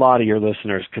 a lot of your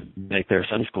listeners could make their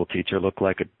Sunday school teacher look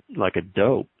like a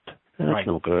dope. That's right.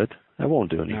 No good. That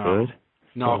won't do any good.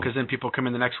 No, because then people come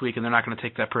in the next week and they're not going to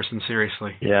take that person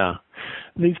seriously. Yeah.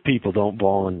 These people don't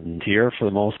volunteer for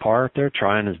the most part. They're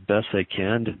trying as best they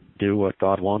can to do what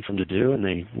God wants them to do, and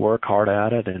they work hard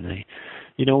at it. And they,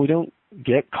 we don't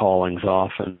get callings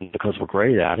often because we're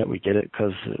great at it. We get it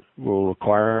because it will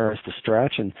require us to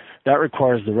stretch, and that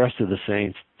requires the rest of the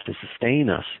saints to sustain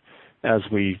us as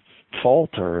we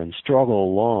falter and struggle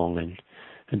along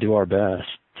and do our best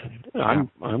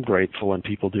I'm grateful when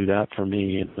people do that for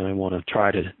me, and I want to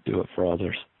try to do it for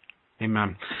others.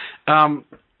 Amen.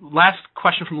 Last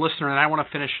question from a listener, and I want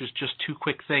to finish with just two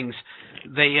quick things.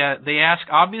 They ask,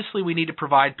 obviously we need to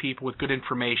provide people with good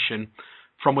information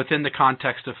from within the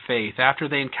context of faith. After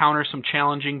they encounter some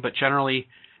challenging but generally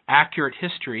accurate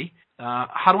history,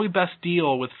 how do we best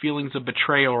deal with feelings of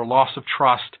betrayal or loss of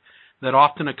trust that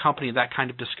often accompany that kind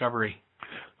of discovery?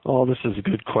 Oh, this is a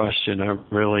good question.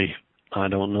 I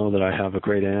don't know that I have a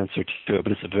great answer to it,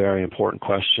 but it's a very important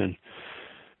question.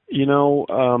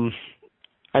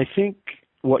 I think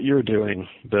what you're doing,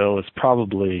 Bill, is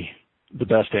probably the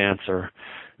best answer.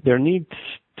 There needs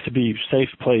to be safe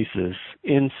places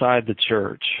inside the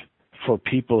church for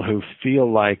people who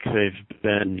feel like they've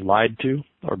been lied to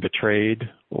or betrayed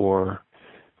or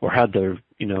had the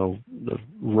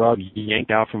rug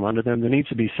yanked out from under them. There needs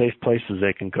to be safe places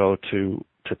they can go to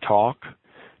talk,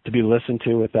 to be listened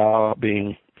to without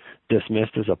being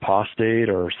dismissed as apostate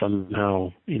or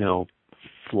somehow,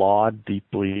 flawed,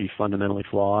 deeply, fundamentally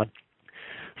flawed.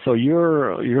 So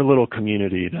your little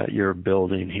community that you're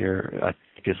building here, I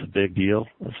think, is a big deal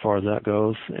as far as that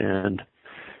goes. And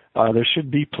there should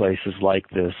be places like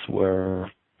this where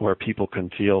people can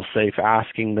feel safe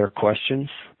asking their questions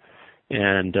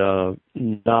and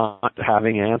not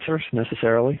having answers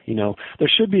necessarily. There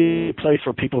should be a place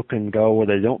where people can go where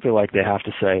they don't feel like they have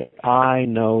to say, I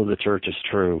know the church is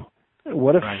true.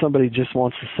 What if somebody just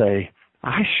wants to say,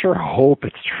 I sure hope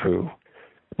it's true?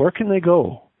 Where can they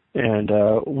go? And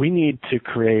we need to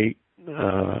create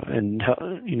and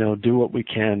do what we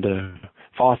can to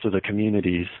foster the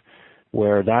communities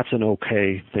where that's an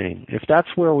okay thing. If that's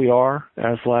where we are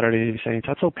as Latter-day Saints,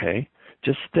 that's okay.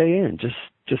 Just stay in.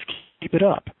 Just keep it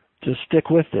up. Just stick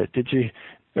with it.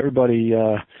 Everybody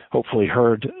hopefully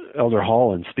heard Elder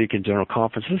Holland speak in General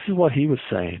Conference. This is what he was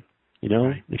saying.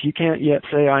 If you can't yet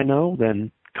say I know,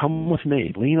 then come with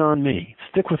me. Lean on me.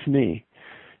 Stick with me.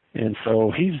 And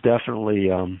so he's definitely,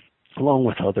 along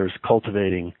with others,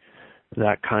 cultivating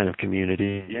that kind of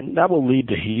community. And that will lead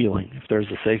to healing. If there's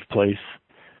a safe place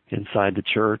inside the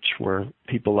church where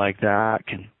people like that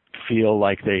can feel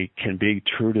like they can be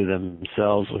true to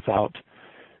themselves without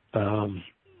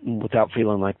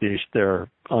feeling like they're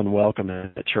unwelcome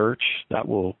at the church, that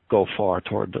will go far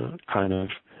toward the kind of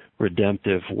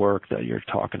redemptive work that you're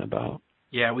talking about.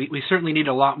 Yeah, we certainly need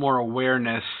a lot more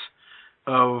awareness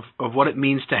of what it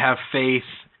means to have faith,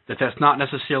 that's not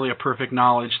necessarily a perfect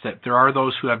knowledge, that there are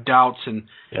those who have doubts, and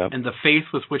the faith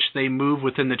with which they move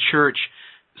within the church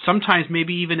sometimes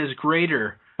maybe even is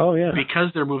greater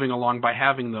because they're moving along by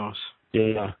having those.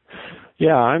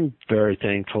 Yeah, I'm very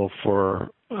thankful for,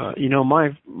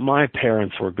 my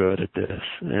parents were good at this,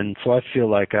 and so I feel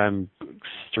like I'm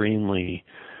extremely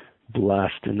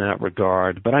blessed in that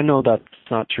regard. But I know that's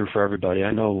not true for everybody.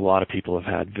 I know a lot of people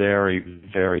have had very,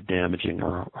 very damaging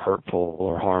or hurtful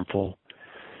or harmful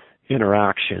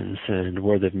interactions and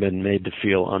where they've been made to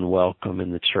feel unwelcome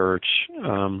in the church.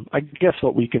 I guess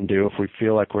what we can do if we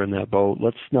feel like we're in that boat,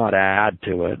 let's not add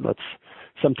to it.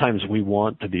 Sometimes we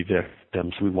want to be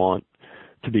victims. We want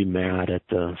to be mad at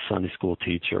the Sunday school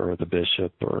teacher or the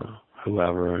bishop or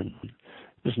whoever, and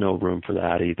there's no room for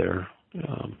that either.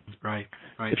 Right.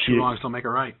 Two wrongs don't make a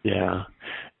right. Yeah.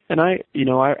 And I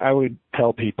would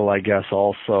tell people, I guess,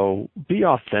 also be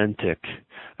authentic.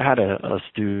 I had a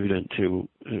student who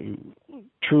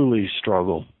truly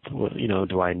struggled.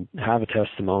 Do I have a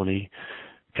testimony?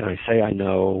 Can I say I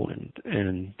know?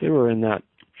 And they were in that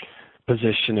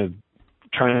position of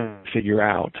trying to figure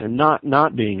out and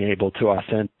not being able to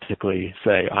authentically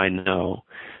say I know.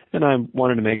 And I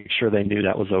wanted to make sure they knew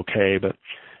that was okay. But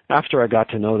after I got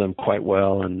to know them quite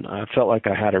well and I felt like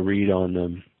I had a read on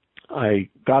them, I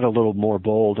got a little more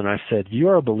bold and I said,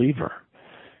 you're a believer.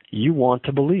 You want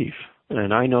to believe.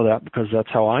 And I know that because that's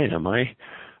how I am.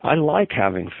 I like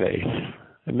having faith.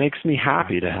 It makes me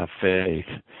happy to have faith.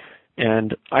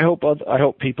 And I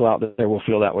hope people out there will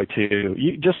feel that way too.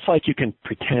 Just like you can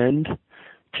pretend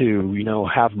to,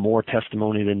 have more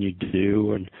testimony than you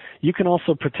do, and you can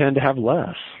also pretend to have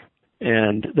less.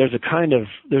 And there's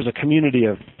a community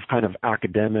of kind of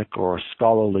academic or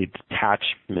scholarly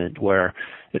detachment where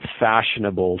it's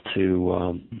fashionable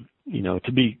to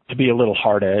be a little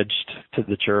hard-edged to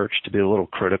the church, to be a little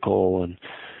critical and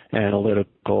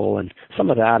analytical, and some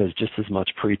of that is just as much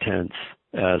pretense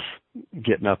as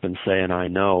getting up and saying I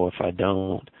know if I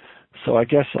don't. So I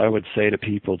guess I would say to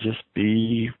people, just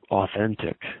be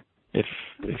authentic. If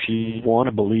you want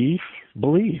to believe,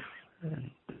 and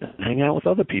hang out with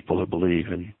other people who believe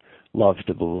and love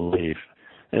to believe.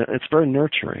 And it's very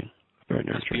nurturing. Very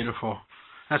nurturing.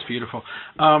 That's beautiful.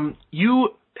 You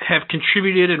have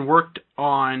contributed and worked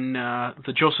on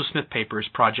the Joseph Smith Papers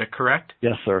project, correct?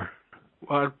 Yes, sir.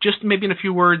 Just maybe in a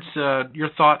few words, your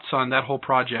thoughts on that whole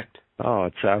project. Oh,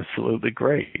 it's absolutely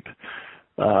great.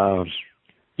 I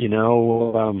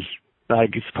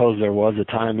suppose there was a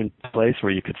time and place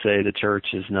where you could say the church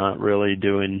is not really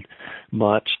doing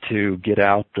much to get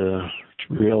out the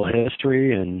real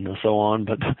history and so on,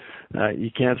 but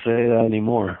you can't say that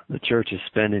anymore. The church is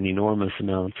spending enormous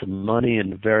amounts of money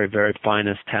and the very, very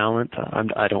finest talent.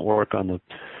 I don't work on the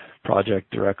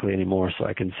project directly anymore, so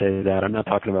I can say that. I'm not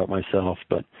talking about myself,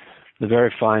 but the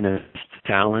very finest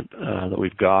talent that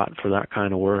we've got for that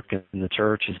kind of work in the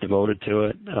church is devoted to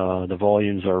it. The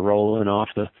volumes are rolling off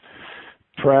the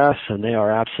press, and they are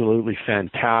absolutely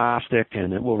fantastic,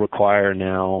 and it will require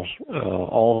now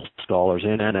all scholars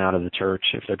in and out of the church,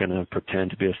 if they're going to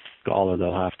pretend to be a scholar,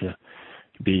 they'll have to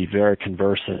be very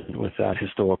conversant with that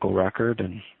historical record,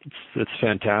 and it's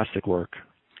fantastic work.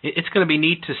 It's going to be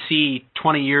neat to see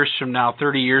 20 years from now,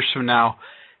 30 years from now,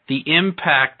 the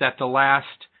impact that the last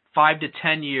 5 to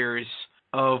 10 years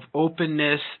of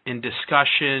openness and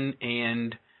discussion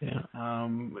and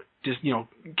just,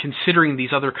 considering these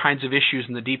other kinds of issues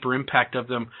and the deeper impact of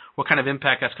them, what kind of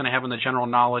impact that's going to have on the general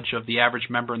knowledge of the average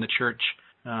member in the church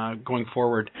going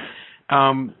forward.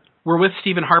 We're with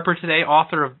Stephen Harper today,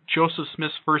 author of Joseph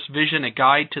Smith's First Vision, A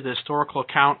Guide to the Historical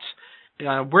Accounts.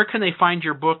 Where can they find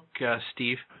your book,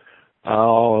 Steve?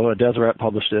 Oh, Deseret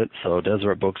published it, so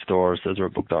Deseret Bookstores,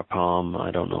 DeseretBook.com.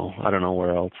 I don't know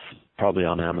where else. Probably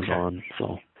on Amazon. Okay.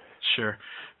 So sure.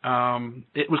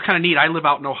 It was kind of neat. I live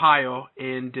out in Ohio,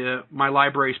 and my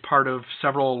library is part of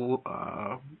several,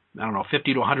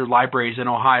 50 to 100 libraries in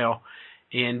Ohio.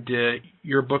 And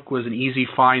your book was an easy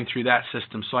find through that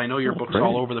system. So I know your book's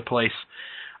all over the place.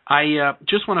 I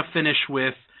just want to finish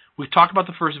with, we've talked about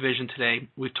the First Vision today.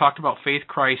 We've talked about faith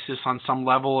crisis on some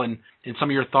level and some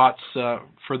of your thoughts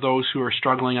for those who are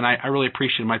struggling, and I really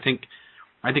appreciate them. I think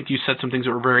you said some things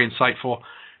that were very insightful.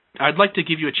 I'd like to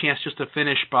give you a chance just to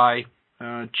finish by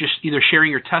just either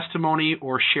sharing your testimony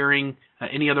or sharing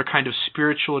any other kind of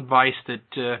spiritual advice that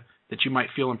you might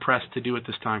feel impressed to do at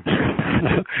this time.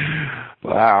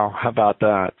 Wow, how about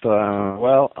that?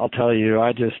 Well, I'll tell you,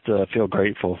 I just feel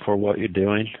grateful for what you're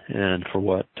doing and for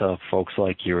what folks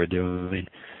like you are doing.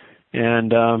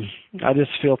 And I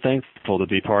just feel thankful to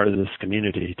be part of this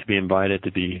community, to be invited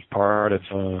to be part of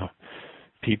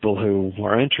people who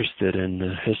are interested in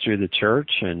the history of the church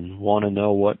and want to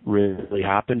know what really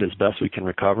happened as best we can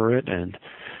recover it and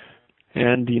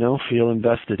feel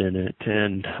invested in it.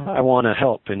 And I want to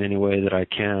help in any way that I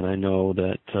can. I know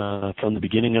that from the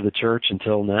beginning of the church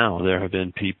until now, there have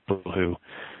been people who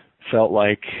felt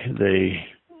like they,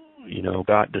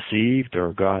 got deceived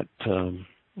or got,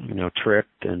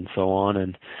 tricked and so on.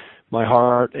 And my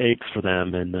heart aches for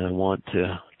them, and I want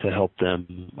to help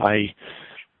them. I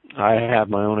have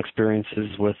my own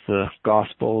experiences with the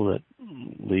gospel that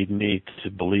lead me to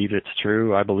believe it's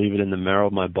true. I believe it in the marrow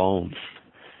of my bones.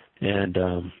 And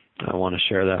I want to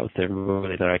share that with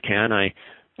everybody that I can.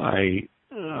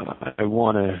 I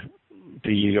want to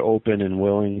be open and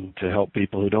willing to help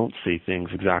people who don't see things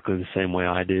exactly the same way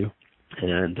I do.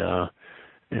 And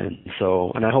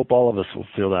I hope all of us will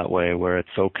feel that way, where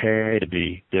it's okay to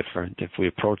be different. If we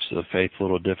approach the faith a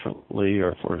little differently,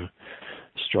 or if we're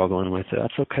struggling with it,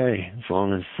 that's okay, as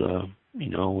long as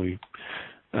we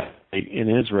in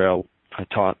Israel, I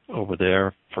taught over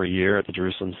there for a year at the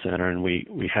Jerusalem Center, and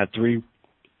we had 3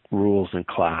 rules in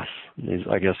class.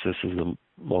 I guess this is the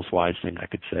most wise thing I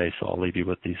could say, so I'll leave you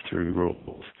with these 3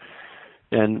 rules.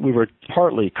 And we were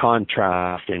partly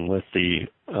contrasting with the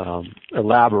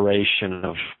elaboration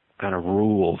of kind of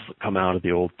rules that come out of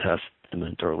the Old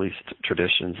Testament, or at least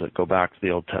traditions that go back to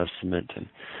the Old Testament. And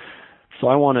so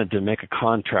I wanted to make a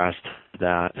contrast to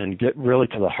that and get really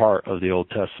to the heart of the Old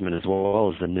Testament as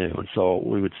well as the New. And so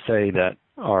we would say that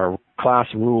our class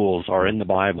rules are in the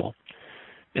Bible.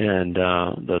 And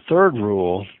the 3rd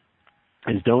rule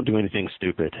is don't do anything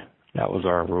stupid. That was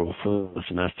our rule for the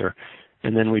semester.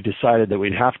 And then we decided that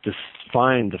we'd have to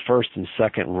find the 1st and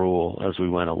 2nd rule as we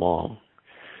went along.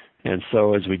 And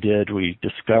so as we did, we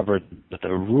discovered that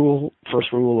the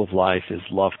first rule of life is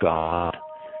love God.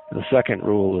 And the 2nd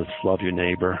rule is love your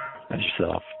neighbor as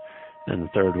yourself. And the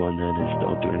 3rd one then is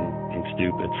don't do anything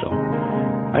stupid. So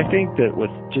I think that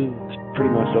with just pretty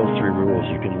much those 3 rules,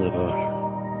 you can live a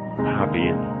happy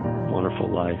and wonderful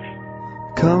life.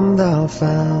 Come thou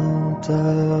fount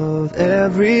of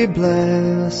every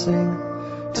blessing,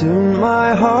 tune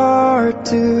my heart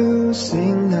to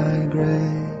sing thy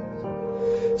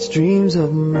grace. Streams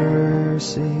of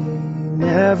mercy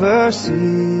never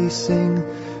ceasing,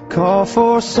 call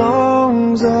for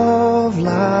songs of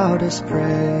loudest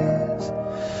praise.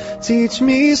 Teach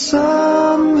me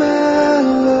some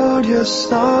melodious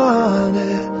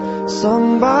sonnet,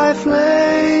 sung by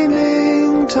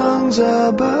flaming tongues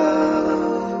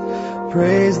above.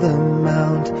 Praise the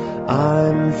mount,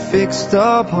 I'm fixed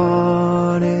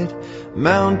upon it,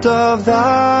 mount of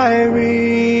thy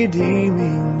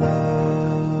redeeming love.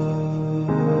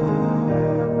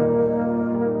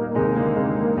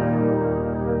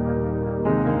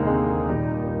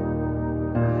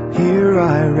 Here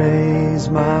I raise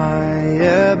my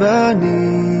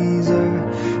Ebenezer,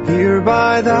 here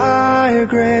by thy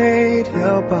great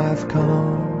help I've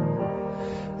come,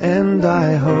 and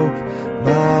I hope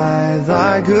by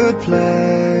thy good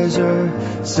pleasure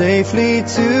safely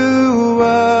to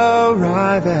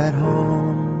arrive at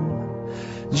home.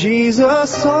 Jesus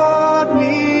sought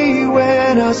me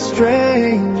when a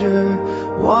stranger,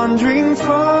 wandering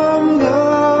from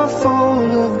the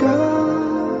fold of God.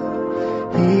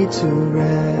 He to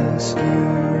rescue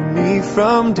me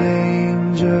from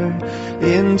danger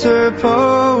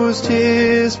interposed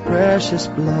his precious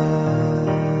blood.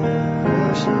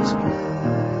 Precious blood.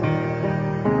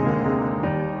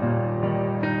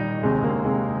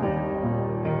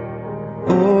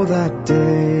 Oh, that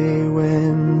day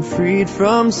when freed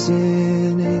from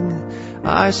sinning,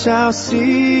 I shall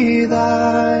see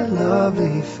thy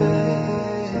lovely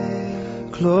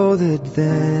face, clothed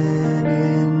then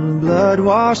in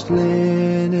blood-washed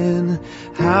linen.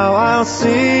 How I'll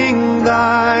sing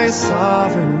thy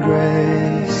sovereign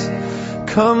grace.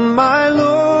 Come, my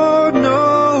Lord,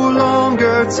 no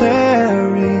longer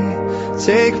tarry,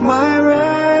 take my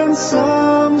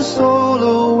ransomed soul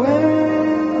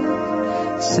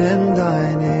away. Send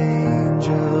thine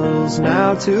angels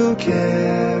now to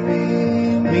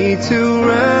carry me to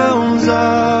realms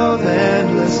of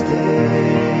endless day.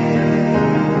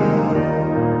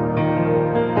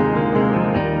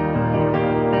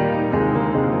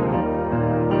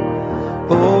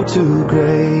 Oh, to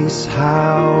grace,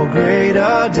 how great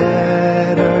a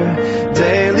debtor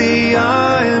daily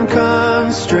I am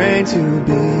constrained to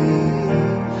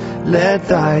be. Let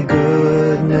thy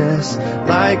goodness,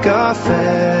 like a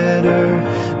fetter,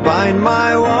 bind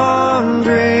my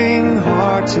wandering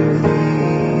heart to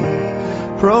thee.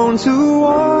 Prone to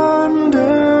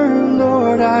wander,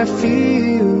 Lord, I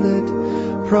feel it,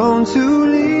 prone to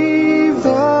leave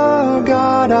the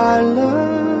God I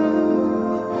love.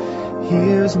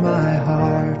 Here's my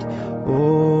heart,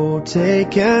 oh,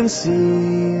 take and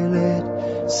seal it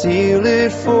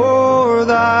for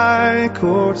thy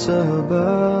courts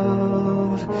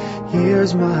above.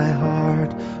 Here's my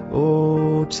heart,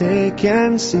 oh, take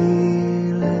and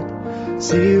seal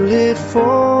it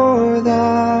for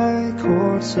thy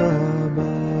courts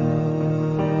above.